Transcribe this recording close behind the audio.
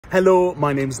Hello,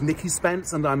 my name's Nicky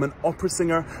Spence and I'm an opera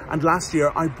singer, and last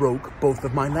year I broke both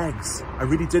of my legs. I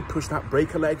really did push that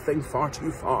break a leg thing far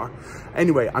too far.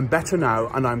 Anyway, I'm better now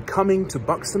and I'm coming to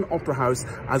Buxton Opera House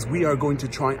as we are going to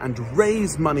try and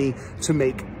raise money to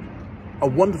make a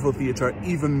wonderful theatre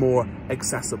even more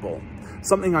accessible.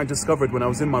 Something I discovered when I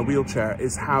was in my wheelchair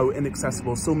is how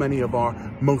inaccessible so many of our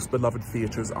most beloved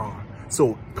theatres are.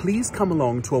 So please come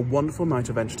along to a wonderful night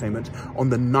of entertainment on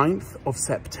the 9th of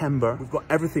September. We've got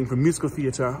everything from musical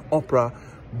theatre, opera,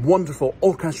 wonderful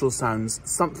orchestral sounds,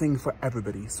 something for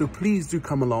everybody. So please do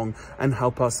come along and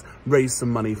help us raise some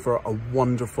money for a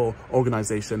wonderful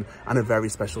organisation and a very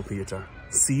special theatre.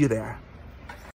 See you there.